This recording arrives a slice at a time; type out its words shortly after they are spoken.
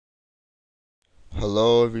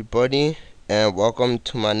Hello everybody, and welcome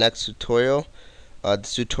to my next tutorial.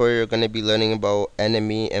 This tutorial you're going to be learning about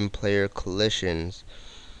enemy and player collisions,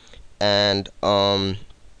 and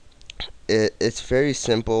it's very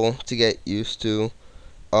simple to get used to.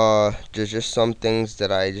 There's just some things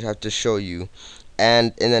that I just have to show you,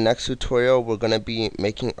 and in the next tutorial we're going to be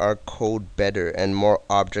making our code better and more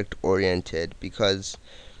object oriented, because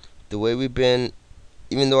the way we've been,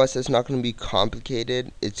 even though I said it's not going to be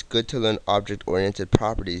complicated, it's good to learn object-oriented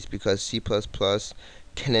properties, because C++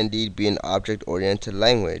 can indeed be an object-oriented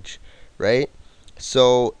language, right?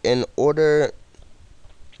 So in order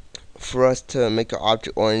for us to make it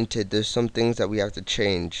object-oriented, there's some things that we have to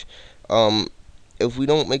change. If we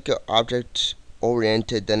don't make it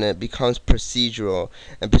object-oriented, then it becomes procedural,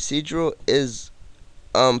 and procedural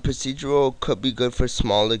could be good for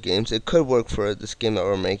smaller games. It could work for this game that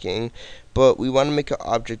we're making, but we want to make it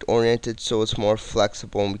object oriented so it's more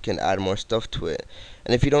flexible and we can add more stuff to it.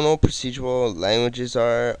 And if you don't know what procedural languages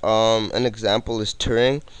are, an example is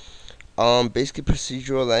Turing. Basically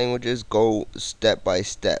procedural languages go step by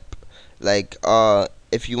step. Like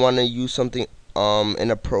if you want to use something in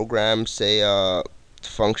a program, say a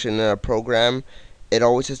function in a program, it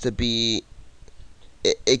always has to be,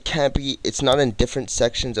 it can't be, it's not in different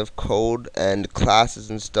sections of code and classes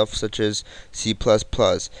and stuff such as C++.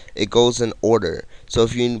 It goes in order. So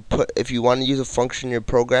if you want to use a function in your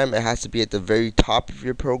program, it has to be at the very top of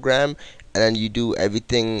your program, and then you do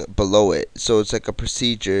everything below it. So it's like a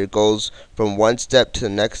procedure. It goes from one step to the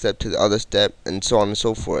next step to the other step, and so on and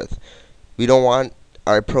so forth. We don't want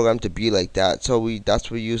our program to be like that, so that's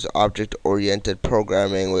why we use object-oriented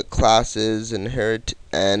programming with classes, inherit,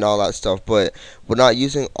 and all that stuff. But we're not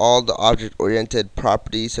using all the object-oriented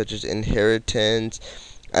properties such as inheritance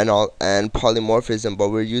and polymorphism, but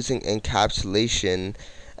we're using encapsulation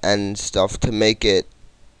and stuff to make it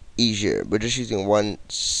easier. We're just using one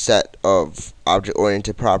set of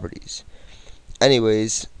object-oriented properties.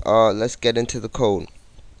 Anyways, let's get into the code.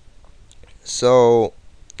 So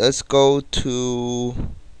let's go to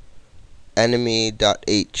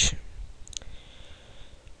enemy.h.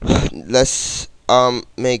 Let's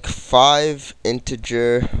make 5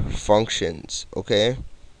 integer functions, okay?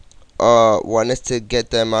 One is to get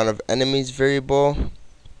the amount of enemies variable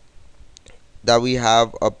that we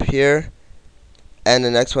have up here, and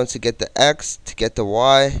the next one's to get the x, to get the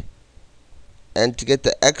y, and to get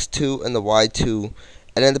the x2 and the y2.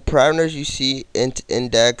 And then the parameters you see: int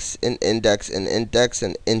index, int index, and index,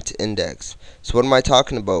 and int index. So what am I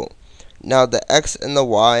talking about? Now the x and the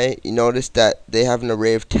y, you notice that they have an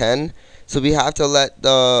array of 10. So we have to let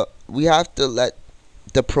the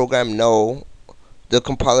program know, the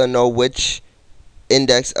compiler know which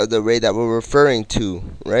index of the array that we're referring to,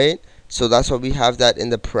 right? So that's why we have that in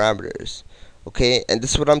the parameters. Okay, and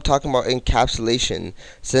this is what I'm talking about, encapsulation.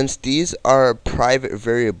 Since these are private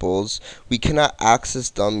variables, we cannot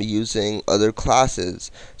access them using other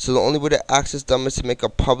classes. So the only way to access them is to make a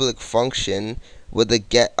public function with a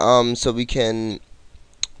get, so we can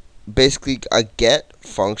basically a get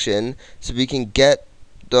function, so we can get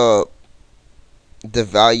the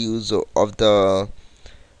values of the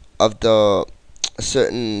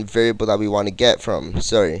certain variable that we want to get from.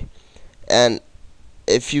 Sorry. And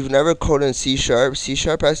if you've never coded in C#, C#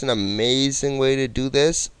 has an amazing way to do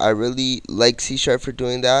this. I really like C# for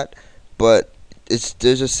doing that, but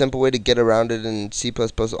there's a simple way to get around it in C++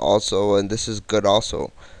 also, and this is good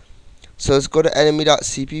also. So let's go to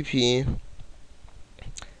enemy.cpp,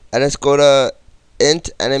 and let's go to int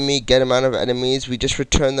enemy get amount of enemies. We just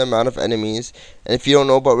return the amount of enemies, and if you don't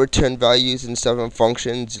know about return values and stuff and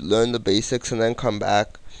functions, learn the basics and then come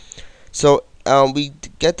back. So we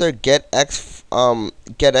get their get x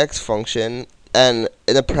function, and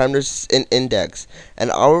in the parameters in index,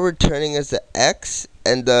 and our returning is the x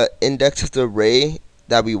and the index of the array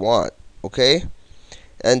that we want. Okay,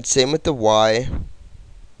 and same with the y.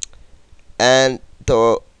 And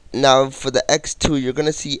now for the x2, you're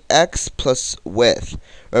gonna see x plus width.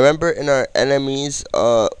 Remember in our enemies,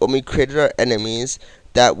 when we created our enemies,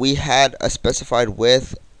 that we had a specified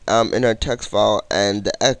width in our text file, and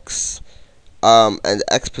the x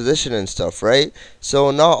position and stuff, right? So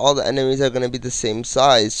not all the enemies are going to be the same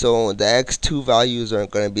size, so the x2 values aren't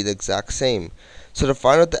going to be the exact same. So to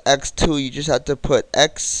find out the x2, you just have to put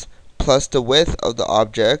x plus the width of the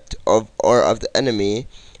object of the enemy,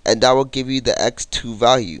 and that will give you the x2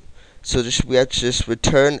 value. So we have to just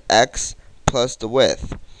return x plus the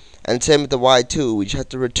width. And same with the y2, we just have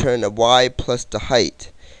to return a y plus the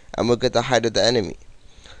height, and we'll get the height of the enemy.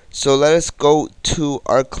 So let us go to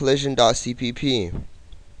our collision.cpp.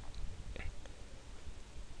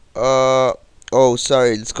 Oh,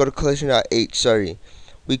 sorry. Let's go to collision.h. Sorry.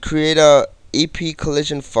 We create a EP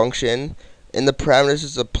collision function. In the parameters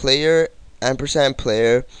is a player, ampersand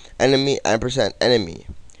player, enemy, ampersand enemy.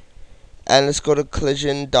 And let's go to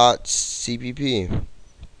collision.cpp.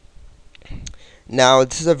 Now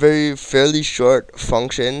this is a fairly short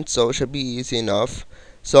function, so it should be easy enough.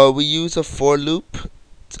 So we use a for loop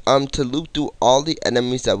to loop through all the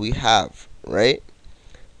enemies that we have, right?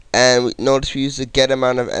 And notice we use the get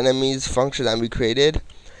amount of enemies function that we created.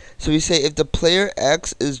 So we say if the player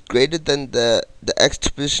X is greater than the X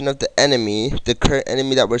position of the enemy, the current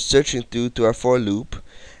enemy that we're searching through our for loop,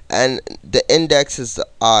 and the index is the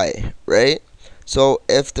I, right? So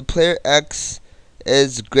if the player X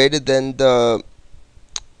is greater than the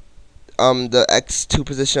X2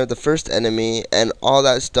 position of the first enemy and all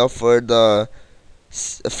that stuff for the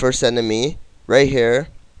first enemy right here,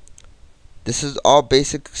 this is all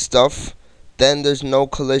basic stuff, then there's no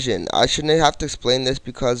collision. I shouldn't have to explain this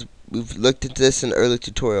because we've looked into this in early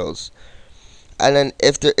tutorials. And then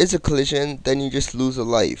if there is a collision, then you just lose a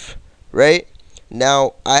life, right?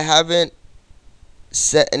 Now I haven't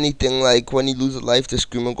set anything like when you lose a life the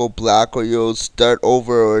screen will go black or you'll start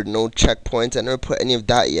over or no checkpoints. I never put any of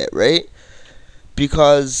that yet, right?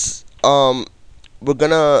 Because we're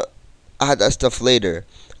gonna add that stuff later.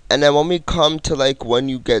 And then when we come to like when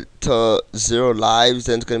you get to 0 lives,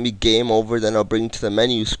 then it's gonna be game over, then I'll bring you to the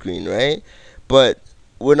menu screen, right? But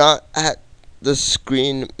we're not at the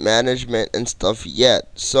screen management and stuff yet.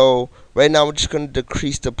 So right now we're just gonna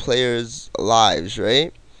decrease the player's lives,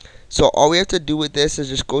 right? So all we have to do with this is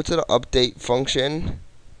just go to the update function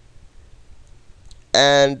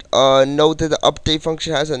and note that the update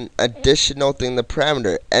function has an additional thing, the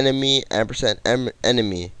parameter enemy ampersand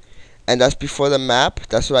enemy, and that's before the map.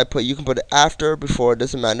 That's what I put. You can put it after or before, it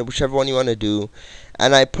doesn't matter, whichever one you want to do.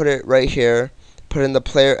 And I put it right here, put in the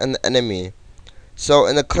player and the enemy. So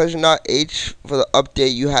in the collision.h for the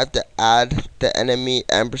update, you have to add the enemy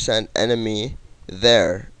ampersand enemy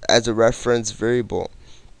there as a reference variable.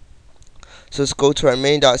 So let's go to our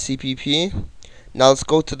main.cpp. Now let's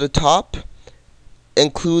go to the top,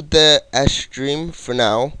 include the S stream for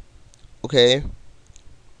now, okay,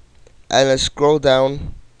 and let's scroll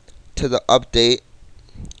down to the update.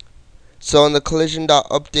 So in the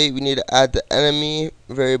collision.update, we need to add the enemy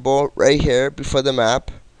variable right here before the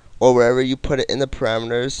map or wherever you put it in the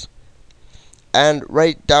parameters. And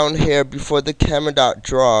right down here before the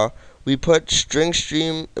camera.draw, we put string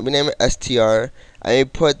stream, we name it str, and we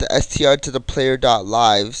put the str to the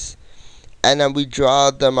player.lives, and then we draw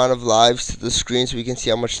the amount of lives to the screen so we can see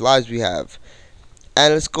how much lives we have.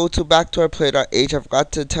 And let's go back to our player.h. I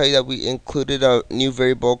forgot to tell you that we included a new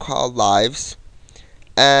variable called lives,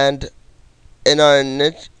 and in our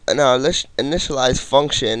initialize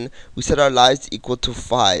function we set our lives equal to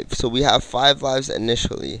 5, so we have 5 lives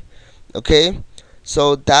initially. Okay,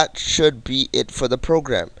 so that should be it for the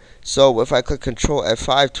program. So if I click Control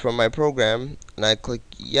F5 to run my program and I click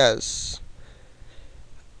yes.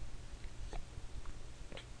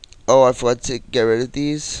 Oh, I forgot to get rid of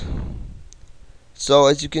these. So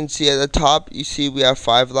as you can see at the top, you see we have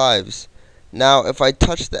 5 lives. Now if I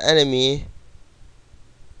touch the enemy,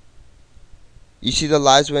 you see the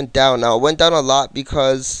lives went down. Now it went down a lot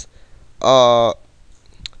because the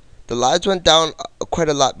lives went down quite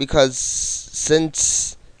a lot because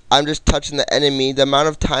since I'm just touching the enemy, the amount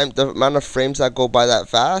of frames that go by that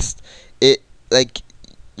fast,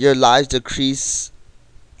 your lives decrease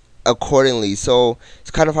accordingly. So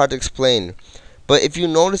it's kind of hard to explain. But if you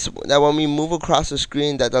notice that when we move across the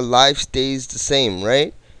screen, that the life stays the same,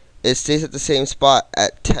 right? It stays at the same spot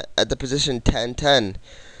at the position 1010.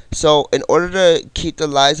 So in order to keep the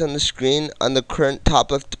lives on the screen, on the current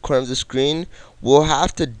top left corner of the screen, we'll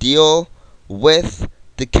have to deal with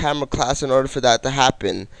the camera class in order for that to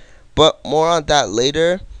happen. But more on that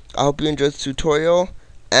later. I hope you enjoyed the tutorial,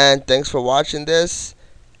 and thanks for watching this,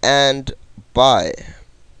 and bye.